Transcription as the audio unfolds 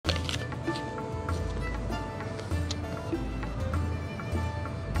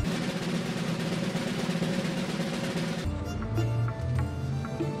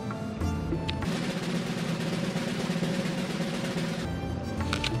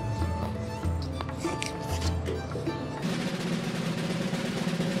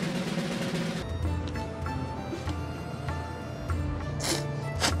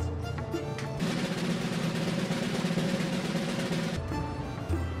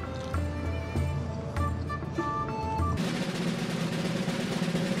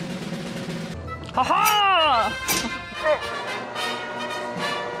Ha-ha!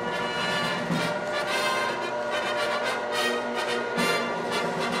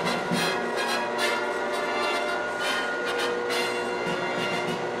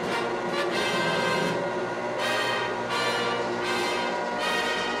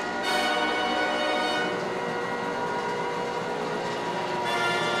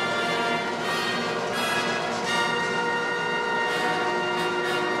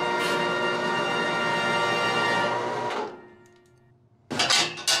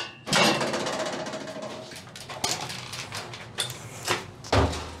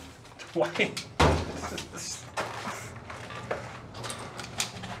 Why?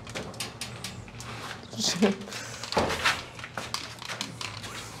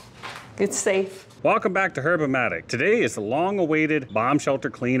 It's safe. Welcome back to Herb-O-Matic. Today is the long-awaited bomb shelter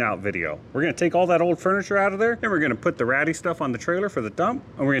clean out video. We're gonna take all that old furniture out of there, and we're gonna put the ratty stuff on the trailer for the dump,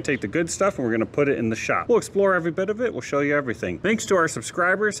 and we're gonna take the good stuff and we're gonna put it in the shop. We'll explore every bit of it, we'll show you everything. Thanks to our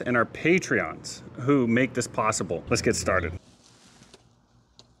subscribers and our Patreons who make this possible. Let's get started.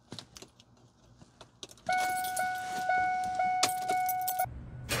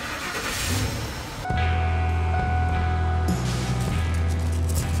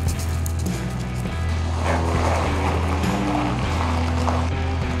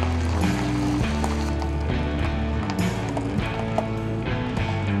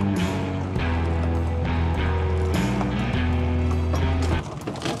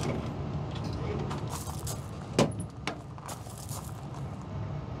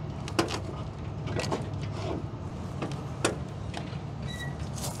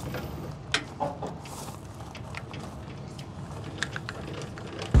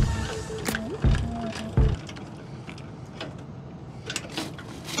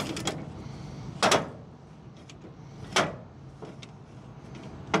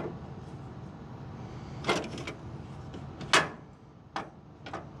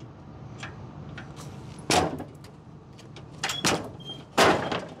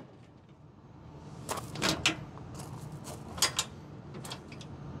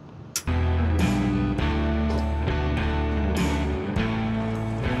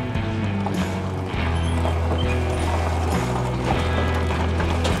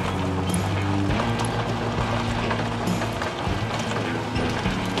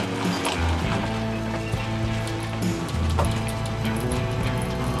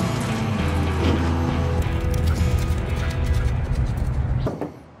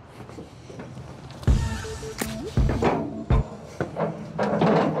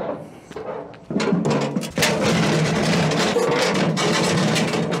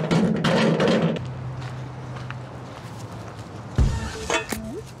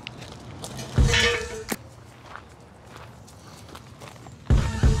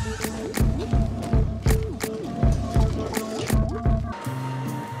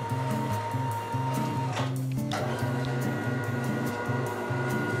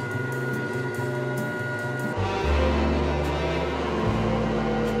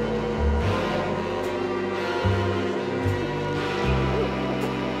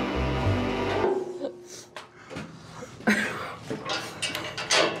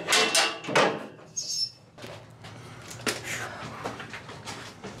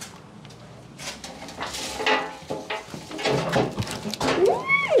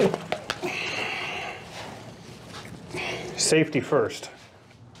 Safety first.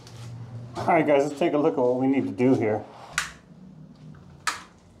 All right, guys, let's take a look at what we need to do here.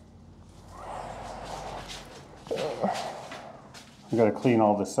 We got to clean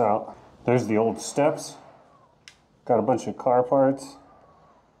all this out. There's the old steps. Got a bunch of car parts.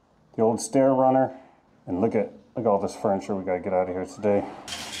 The old stair runner. And look at all this furniture we got to get out of here today.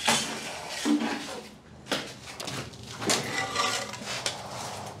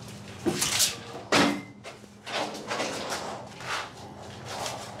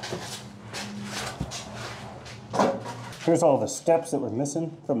 Here's all the steps that were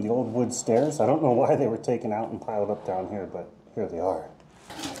missing from the old wood stairs. I don't know why they were taken out and piled up down here, but here they are.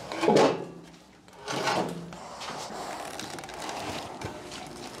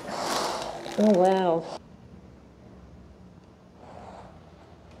 Oh, wow.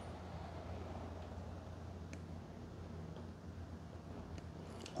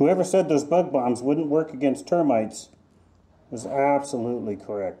 Whoever said those bug bombs wouldn't work against termites was absolutely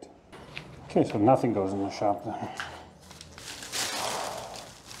correct. Okay, so nothing goes in the shop then.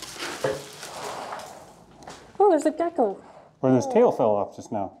 Oh, there's a gecko. Where his tail fell off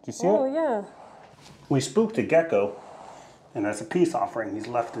just now. Did you see it? Oh, yeah. We spooked a gecko, and as a peace offering, he's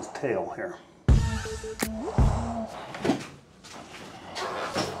left his tail here.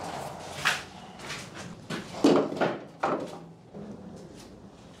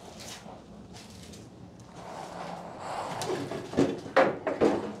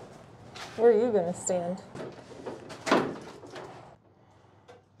 Where are you gonna stand?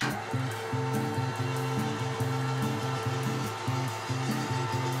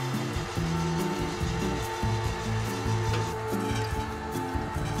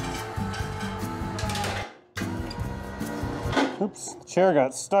 Oops, the chair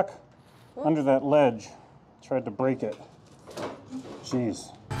got stuck under that ledge. Tried to break it.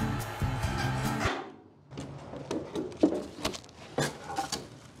 Jeez.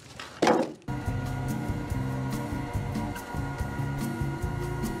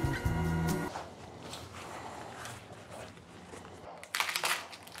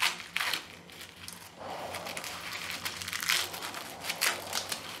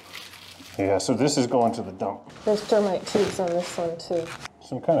 Yeah, so this is going to the dump. There's termite tubes on this one too.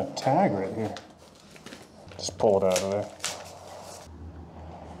 Some kind of tag right here. Just pull it out of there.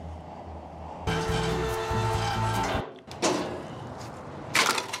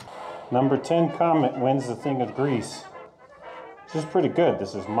 Number 10 Comet wins the thing of grease. This is pretty good.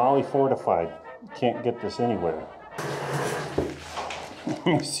 This is Molly fortified. You can't get this anywhere.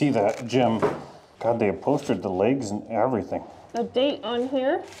 You see that, Jim? God, they upholstered the legs and everything. A date on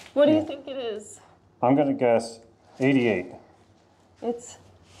here? What do you think it is? I'm gonna guess 88. It's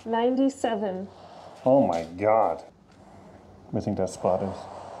 97. Oh my God. What do you think that spot is?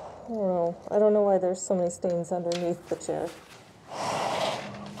 I don't know. I don't know why there's so many stains underneath the chair.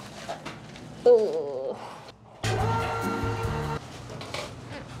 Ugh.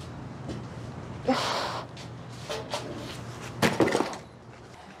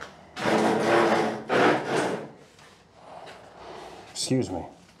 Excuse me.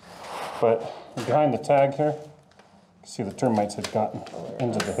 But behind the tag here, you see the termites had gotten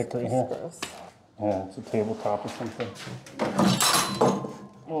into the hickory here. Gross. Yeah, it's a tabletop or something.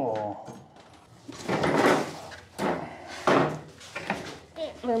 Oh.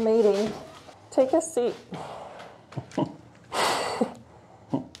 They're mating. Take a seat. You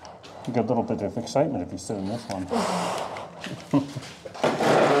get a little bit of excitement if you sit in this one.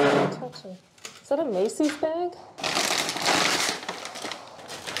 Touching. Is that a Macy's bag?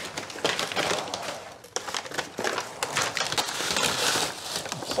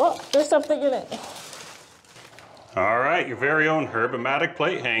 Oh, there's something in it. All right, your very own Herb-O-Matic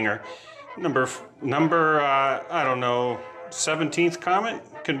plate hanger. Number I don't know, 17th Comet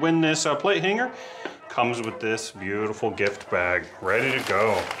could win this plate hanger. Comes with this beautiful gift bag, ready to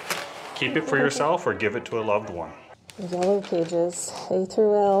go. Keep it for yourself or give it to a loved one. Yellow pages, A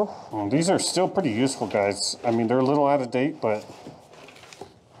through L. Well, these are still pretty useful, guys. I mean, they're a little out of date, but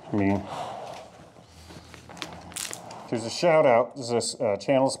I mean, here's a shout out. This is a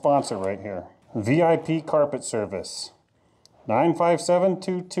channel sponsor right here. VIP Carpet Service,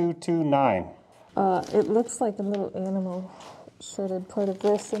 957-2229. It looks like a little animal shredded part of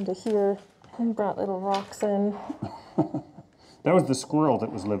this into here and brought little rocks in. That was the squirrel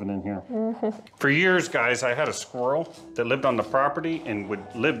that was living in here. For years, guys, I had a squirrel that lived on the property and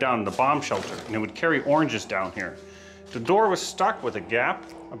would live down in the bomb shelter, and it would carry oranges down here. The door was stuck with a gap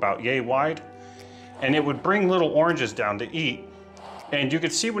about yay wide, and it would bring little oranges down to eat. And you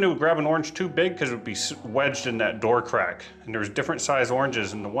could see when it would grab an orange too big because it would be wedged in that door crack. And there was different size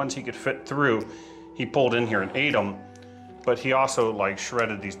oranges, and the ones he could fit through, he pulled in here and ate them. But he also like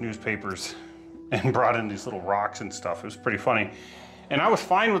shredded these newspapers and brought in these little rocks and stuff. It was pretty funny. And I was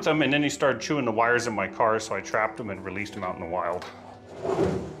fine with them, and then he started chewing the wires in my car, so I trapped him and released him out in the wild.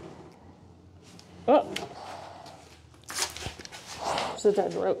 Oh. There's a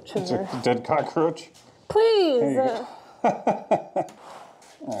dead roach in there. It's a dead cockroach? Please!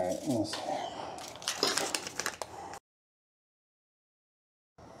 All right, let's see.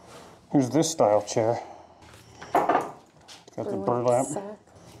 Here's this style chair. Got the burlap.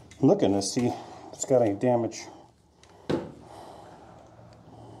 I'm looking to see if it's got any damage.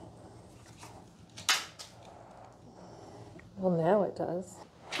 Well, now it does.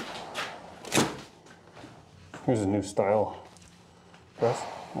 Here's a new style press.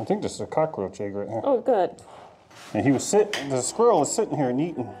 I think this is a cockroach egg right here. Oh, good. And he was the squirrel was sitting here and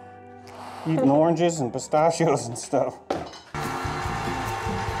eating oranges and pistachios and stuff.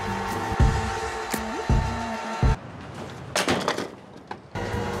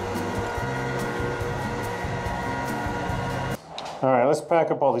 All right, let's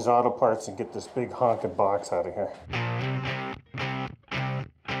pack up all these auto parts and get this big honking box out of here.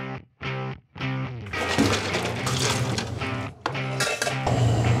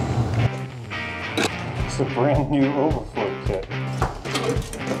 It's a brand new overflow kit.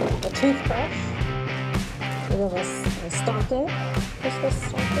 A toothbrush. We have a stocking. Christmas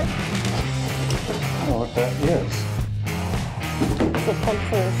stocking. I don't know what that is. It's a pump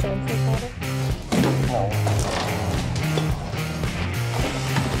for shampoo powder.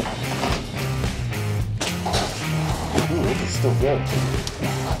 still good.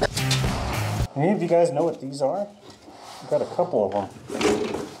 Any of you guys know what these are? I've got a couple of them.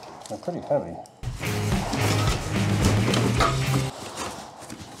 They're pretty heavy.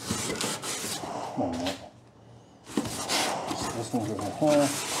 Wait a minute. This one goes in here.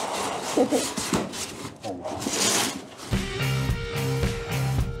 There we go.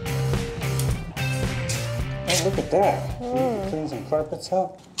 Oh, look at that. Clean some carpets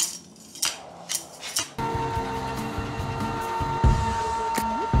out.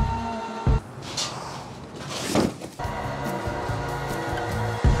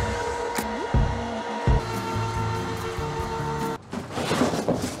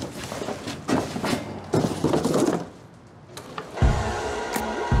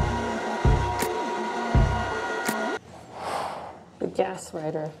 The gas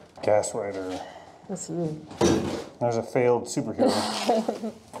rider. Gas rider. That's you. There's a failed superhero.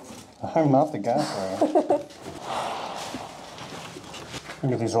 I'm not the gas rider.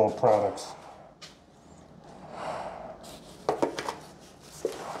 Look at these old products.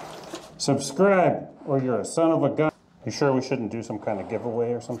 Subscribe or you're a son of a gun. You sure we shouldn't do some kind of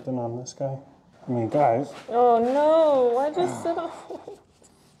giveaway or something on this guy? I mean, guys. Oh no, why just sit on it?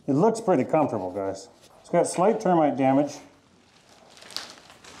 It looks pretty comfortable, guys. It's got slight termite damage.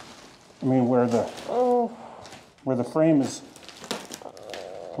 I mean, where the frame is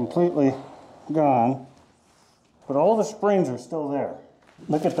completely gone, but all the springs are still there.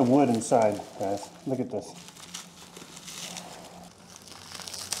 Look at the wood inside, guys. Look at this.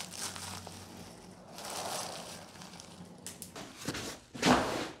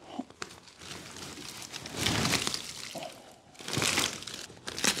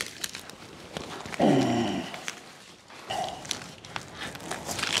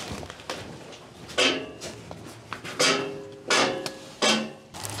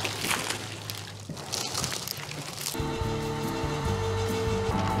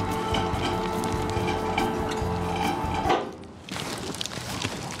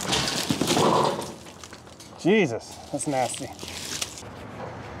 Jesus, that's nasty.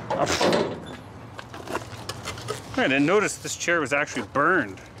 I didn't notice this chair was actually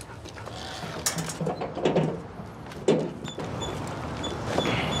burned.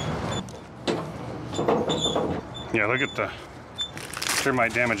 Yeah, look at the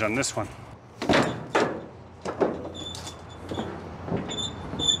termite damage on this one.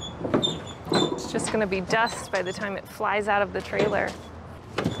 It's just gonna be dust by the time it flies out of the trailer.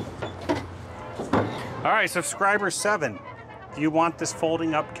 All right, subscriber 7. Do you want this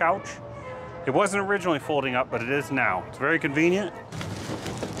folding up couch? It wasn't originally folding up, but it is now. It's very convenient.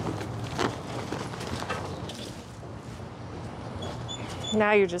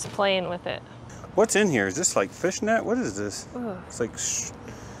 Now you're just playing with it. What's in here? Is this like fishnet? What is this? Ugh. It's like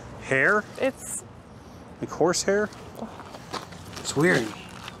hair? It's, Like horse hair? It's weird.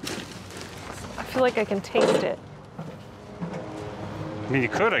 I feel like I can taste it. I mean, you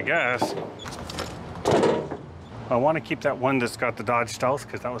could, I guess. I want to keep that one that's got the Dodge Stealth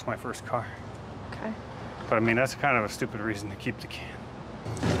because that was my first car. Okay. But I mean, that's kind of a stupid reason to keep the can.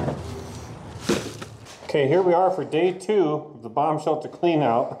 Okay, here we are for day 2 of the bomb shelter clean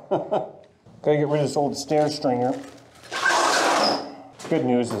out. Gotta get rid of this old stair stringer. Good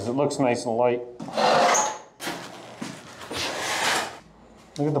news is it looks nice and light.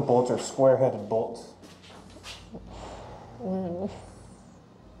 Look at the bolts, are square-headed bolts.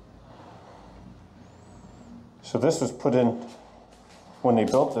 So this was put in when they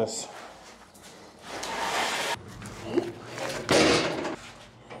built this.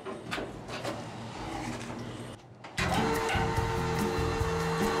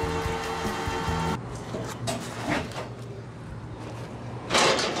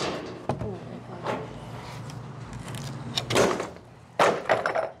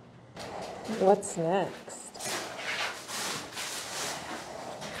 What's next?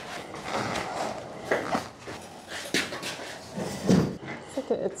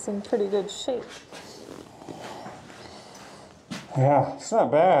 It's in pretty good shape. Yeah, it's not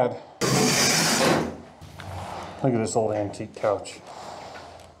bad. Look at this old antique couch.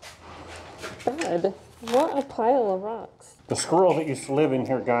 Bad? What a pile of rocks. The squirrel that used to live in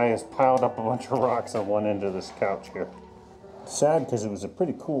here, guy, has piled up a bunch of rocks on one end of this couch here. Sad because it was a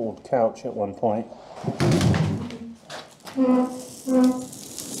pretty cool old couch at one point.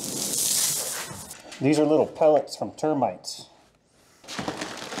 These are little pellets from termites.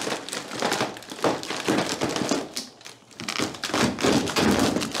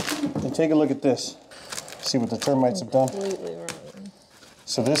 And take a look at this. See what the termites have done? Completely wrong.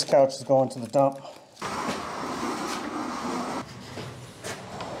 So this couch is going to the dump.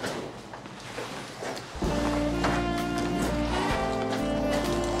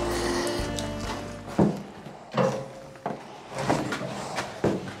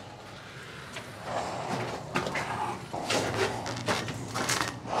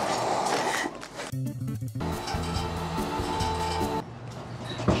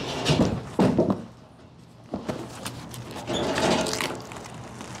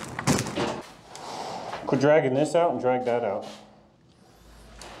 Quit dragging this out and drag that out.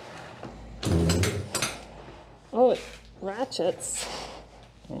 Oh, it ratchets.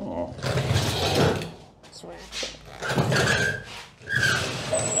 Oh. It's ratchet.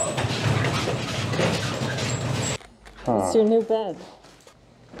 Huh. It's your new bed.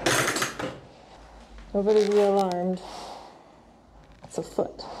 Nobody be alarmed. It's a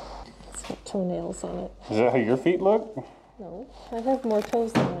foot. It's got toenails on it. Is that how your feet look? No, I have more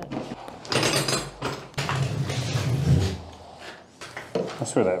toes than that.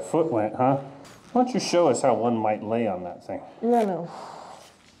 That's where that foot went, huh? Why don't you show us how one might lay on that thing? No.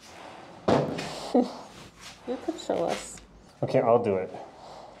 You could show us. Okay, I'll do it.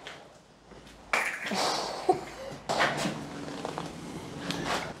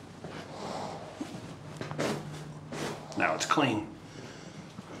 Now it's clean.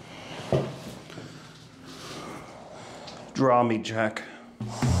 Draw me, Jack.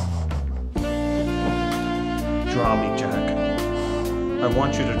 Draw me, Jack. I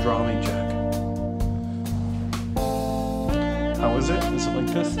want you to draw me, Jack. How is it? Is it like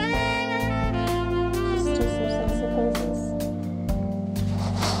this? Just do some sexy poses.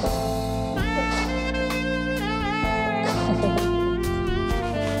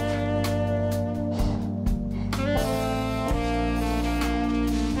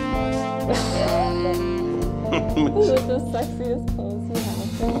 With the sexiest pose you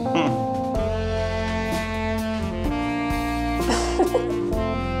have.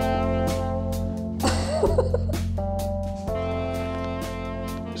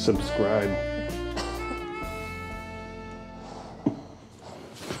 Subscribe.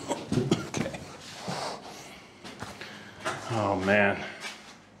 Okay. Oh man.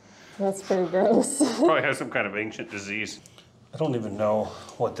 That's pretty gross. Probably has some kind of ancient disease. I don't even know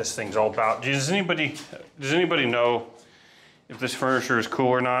what this thing's all about. Does anybody know if this furniture is cool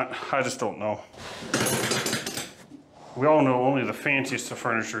or not? I just don't know. We all know only the fanciest of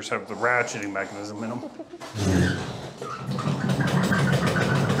furnitures have the ratcheting mechanism in them.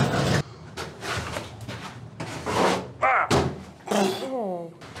 Ah!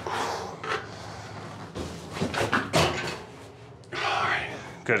 Oh. All right.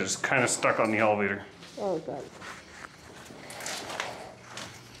 Good, it's kind of stuck on the elevator. Oh, God.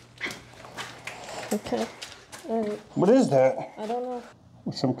 Okay. All right. What is that? I don't know.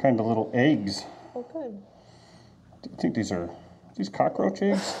 Some kind of little eggs. Oh, good. Do you think these cockroach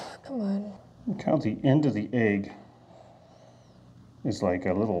eggs? Come on. Look how the end of the egg is like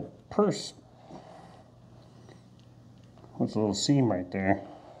a little purse. With a little seam right there.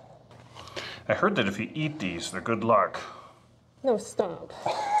 I heard that if you eat these, they're good luck. No, stop.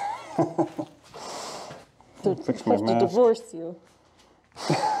 Fix my I have to mask. divorce you.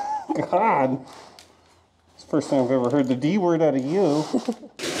 God. It's the first time I've ever heard the D word out of you.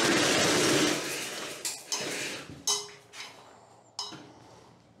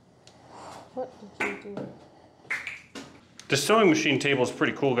 What did you do? The sewing machine table is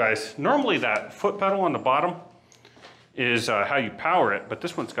pretty cool, guys. Normally that foot pedal on the bottom is how you power it, but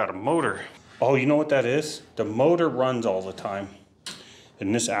this one's got a motor. Oh, you know what that is? The motor runs all the time,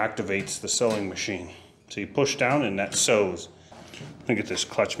 and this activates the sewing machine. So you push down and that sews. Look at this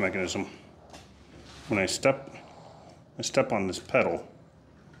clutch mechanism. When I step on this pedal,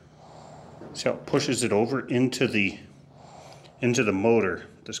 see how it pushes it over into the motor,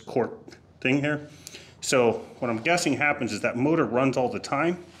 this cork thing here. So what I'm guessing happens is that motor runs all the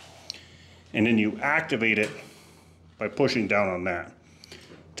time, and then you activate it by pushing down on that.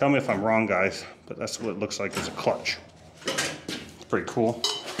 Tell me if I'm wrong, guys, but that's what it looks like as a clutch. It's pretty cool.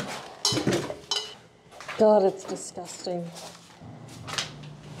 God, it's disgusting.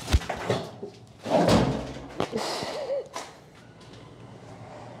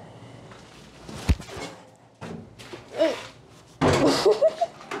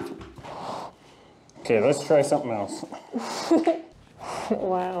 Okay, let's try something else.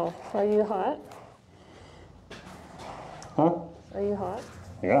 Wow. Are you hot? Huh? Are you hot?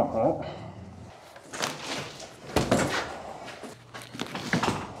 Yeah, huh?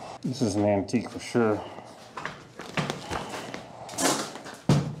 This is an antique for sure.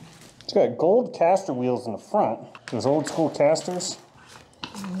 It's got gold caster wheels in the front, those old school casters.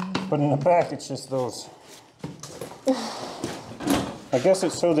 But in the back, it's just those. I guess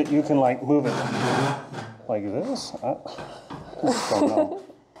it's so that you can like move it like this. I just don't know.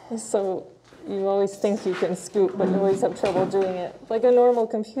 So you always think you can scoot, but you always have trouble doing it. Like a normal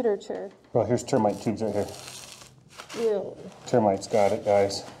computer chair. Well, here's termite tubes right here. Ew. Termites got it,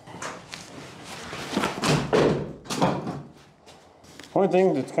 guys. One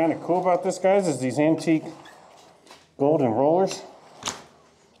thing that's kind of cool about this, guys, is these antique golden rollers.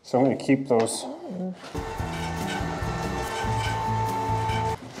 So I'm going to keep those.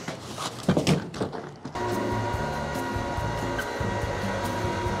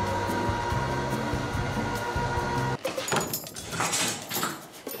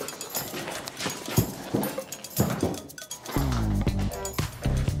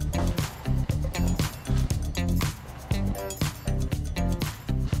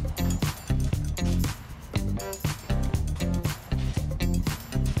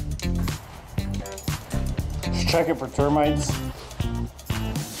 Check it for termites.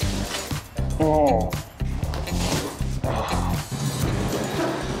 Oh.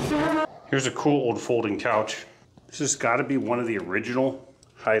 Here's a cool old folding couch. This has got to be one of the original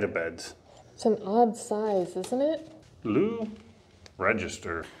hide-a-beds. It's an odd size, isn't it? Blue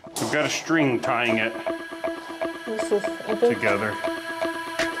register. We've got a string tying it This is, I think, together.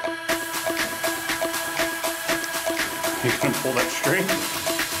 You can pull that string.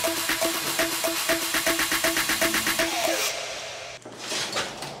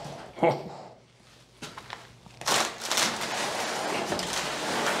 Oh.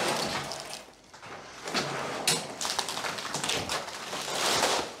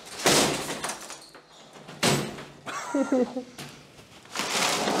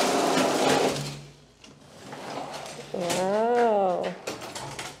 Wow.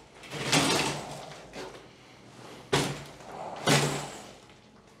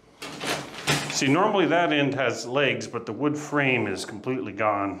 See, normally that end has legs, but the wood frame is completely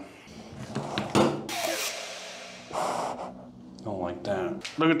gone. Don't like that.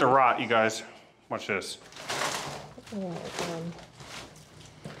 Look at the rot, you guys. Watch this. Oh my God.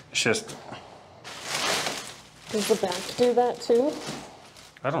 It's just, Does the back do that too?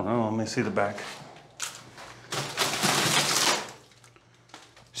 I don't know. Let me see the back.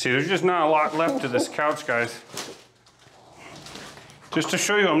 See, there's just not a lot left to this couch, guys. Just to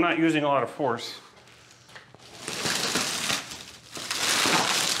show you I'm not using a lot of force.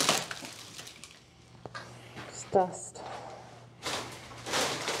 It's dust.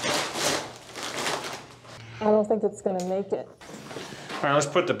 I don't think it's gonna make it. All right, let's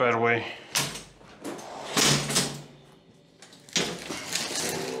put the bed away.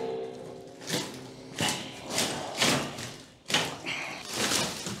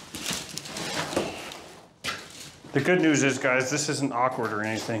 The good news is, guys, this isn't awkward or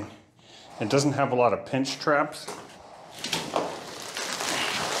anything. It doesn't have a lot of pinch traps.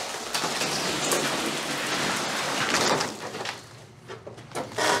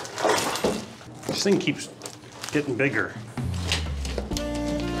 This thing keeps getting bigger.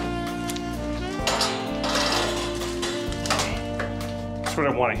 That's what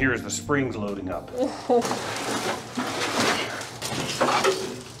I want to hear is the springs loading up.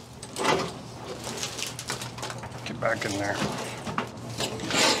 Get back in there.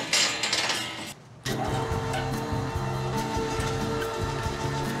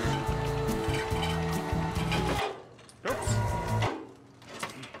 Oops.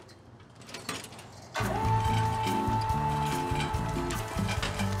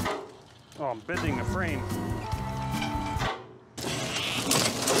 Oh, I'm bending the frame.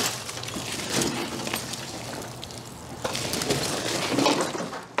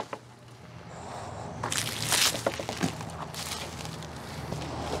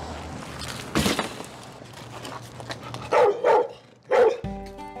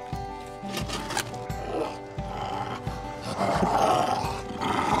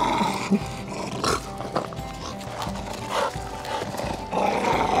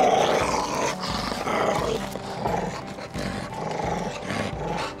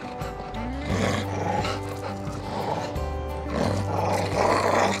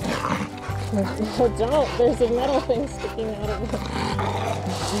 Don't. There's a metal thing sticking out of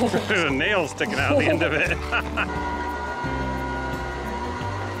it. There's a nail sticking out the end of it.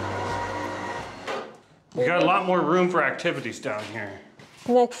 We got a lot more room for activities down here.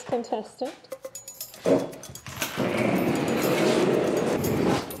 Next contestant.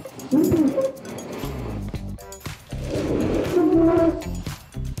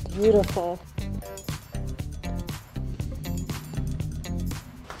 Beautiful.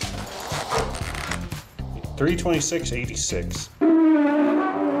 $326.86.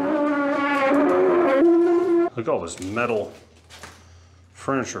 Look at all this metal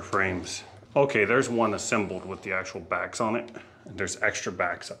furniture frames. Okay, there's one assembled with the actual backs on it. And there's extra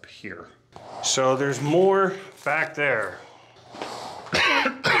backs up here. So there's more back there.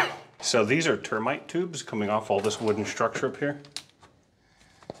 So these are termite tubes coming off all this wooden structure up here.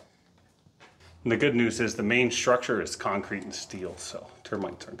 And the good news is the main structure is concrete and steel, so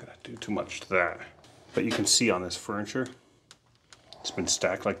termites aren't gonna do too much to that. But you can see on this furniture, It's been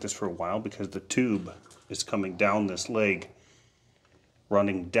stacked like this for a while because the tube is coming down this leg,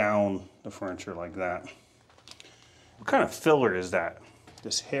 running down the furniture like that. What kind of filler is that?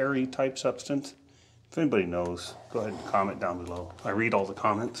 This hairy type substance? If anybody knows, go ahead and comment down below. I read all the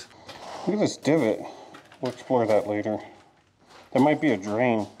comments. Look at this divot. We'll explore that later. There might be a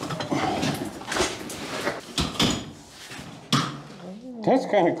drain. That's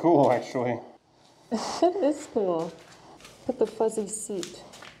kind of cool, actually. It is cool. Look at the fuzzy seat.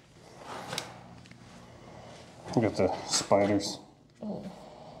 Look at the spiders. Oh.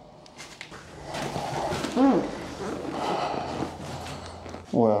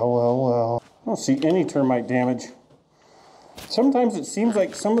 Well. I don't see any termite damage. Sometimes it seems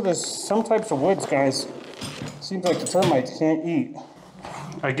like some types of woods, guys, seems like the termites can't eat.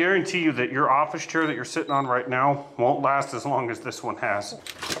 I guarantee you that your office chair that you're sitting on right now won't last as long as this one has.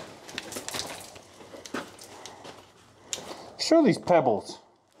 Show these pebbles.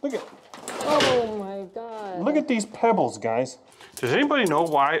 Look at. Oh my God. Look at these pebbles, guys. Does anybody know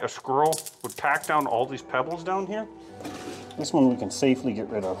why a squirrel would pack down all these pebbles down here? This one we can safely get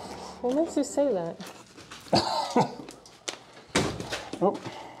rid of. What makes you say that? Oh.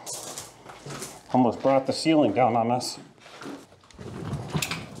 Almost brought the ceiling down on us.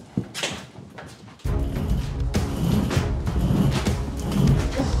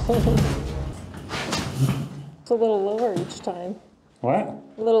 It's a little lower each time. What?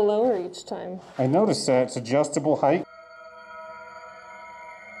 A little lower each time. I noticed that it's adjustable height.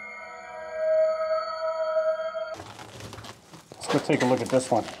 Let's go take a look at this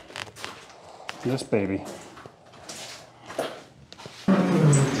one. This baby.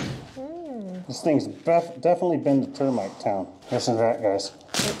 This thing's definitely been to termite town. Listen to that, guys.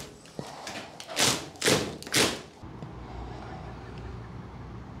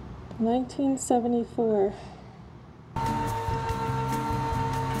 $1974.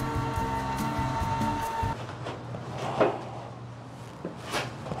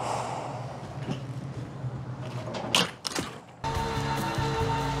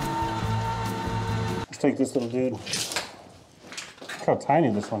 Let's take this little dude. Look how tiny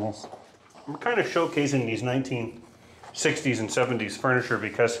this one is. I'm kind of showcasing these 1960s and 70s furniture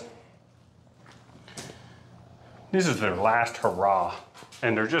because this is their last hurrah,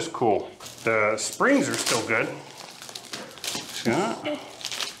 and they're just cool. The springs are still good. See that?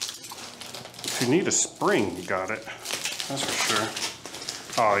 If you need a spring, you got it. That's for sure.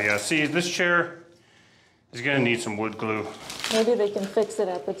 Oh yeah, see, this chair is gonna need some wood glue. Maybe they can fix it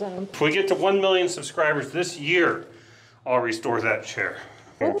at the dump. If we get to 1 million subscribers this year, I'll restore that chair.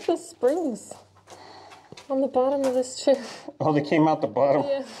 Look at the springs on the bottom of this chair. Oh, they came out the bottom.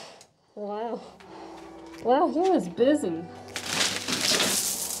 Yeah. Wow. Wow, he was busy.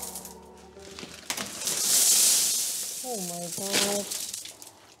 Oh my God.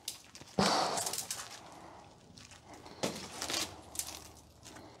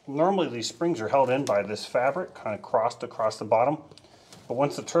 Normally these springs are held in by this fabric, kind of crossed across the bottom. But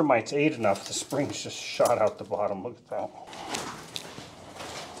once the termites ate enough, the springs just shot out the bottom. Look at that.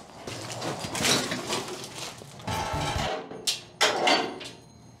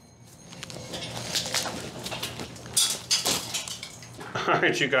 All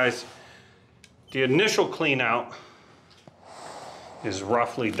right, you guys, the initial clean out is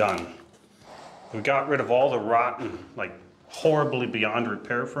roughly done. We got rid of all the rotten, like horribly beyond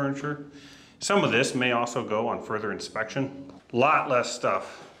repair furniture. Some of this may also go on further inspection. A lot less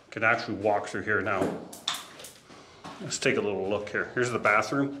stuff. Can actually walk through here now. Let's take a little look here. Here's the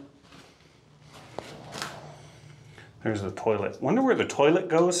bathroom. There's the toilet. Wonder where the toilet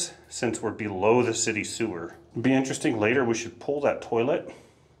goes since we're below the city sewer. It'd be interesting later, we should pull that toilet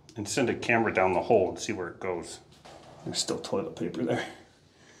and send a camera down the hole and see where it goes. There's still toilet paper there.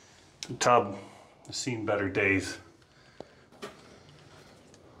 The tub has seen better days.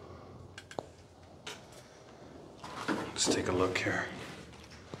 Let's take a look here.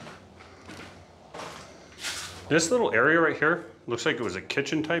 This little area right here looks like it was a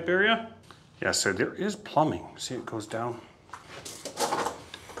kitchen type area. Yeah, so there is plumbing. See, it goes down.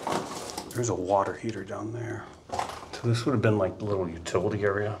 There's a water heater down there. So this would have been like the little utility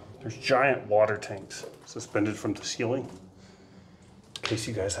area. There's giant water tanks suspended from the ceiling. In case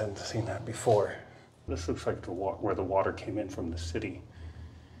you guys hadn't seen that before. This looks like where the water came in from the city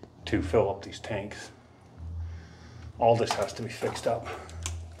to fill up these tanks. All this has to be fixed up.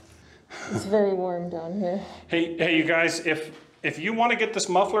 It's very warm down here. Hey, you guys, if you want to get this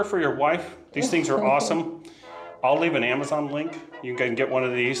muffler for your wife, these things are awesome. I'll leave an Amazon link. You can get one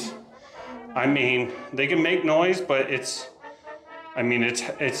of these. I mean, they can make noise, but it's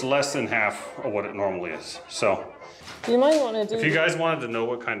less than half of what it normally is. So You might want to do. If you guys wanted to know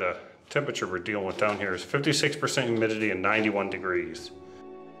what kind of temperature we're dealing with down here, it's 56% humidity and 91 degrees.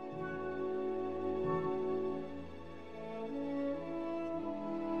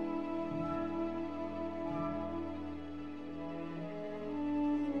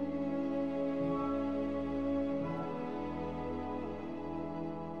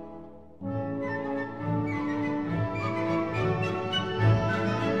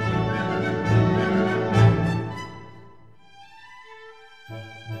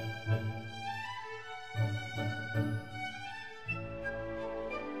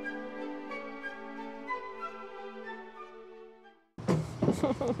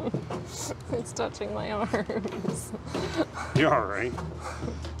 It's touching my arms. You're all right.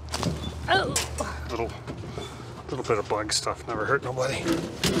 Oh. Little bit of bug stuff never hurt nobody.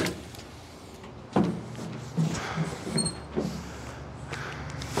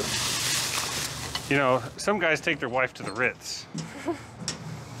 You know, some guys take their wife to the Ritz.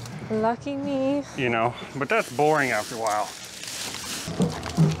 Lucky me. You know, but that's boring after a while.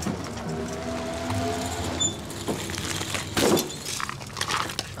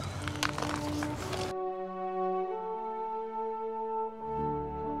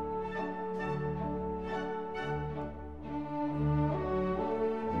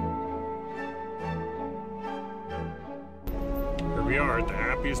 Here we are at the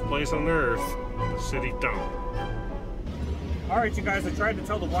happiest place on earth, the city dump. All right, you guys, I tried to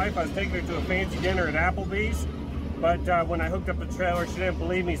tell the wife I was taking her to a fancy dinner at Applebee's, but when I hooked up the trailer, she didn't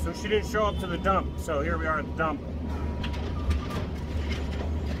believe me, so she didn't show up to the dump. So here we are at the dump.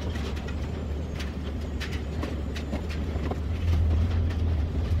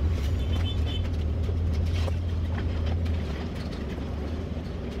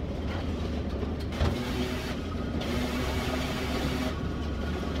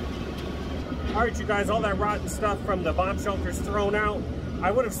 All right, you guys, all that rotten stuff from the bomb shelter's thrown out.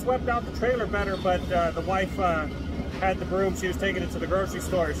 I would have swept out the trailer better, but the wife had the broom. She was taking it to the grocery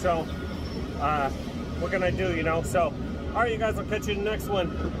store. So what can I do, you know? So, all right, you guys, I'll catch you in the next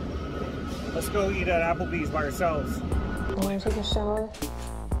one. Let's go eat at Applebee's by ourselves. I'm gonna take a shower,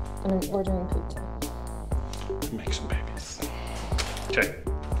 and I'm ordering pizza. Make some babies. Okay.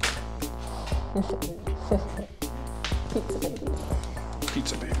 Pizza babies.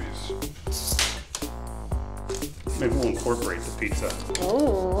 Pizza babies. Maybe we'll incorporate the pizza.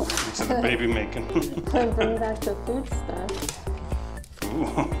 Oh. Pizza the baby making. Bring back the food stuff.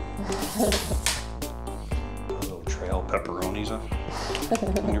 Ooh. Little trail pepperonis on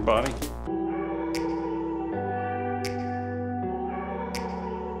your body.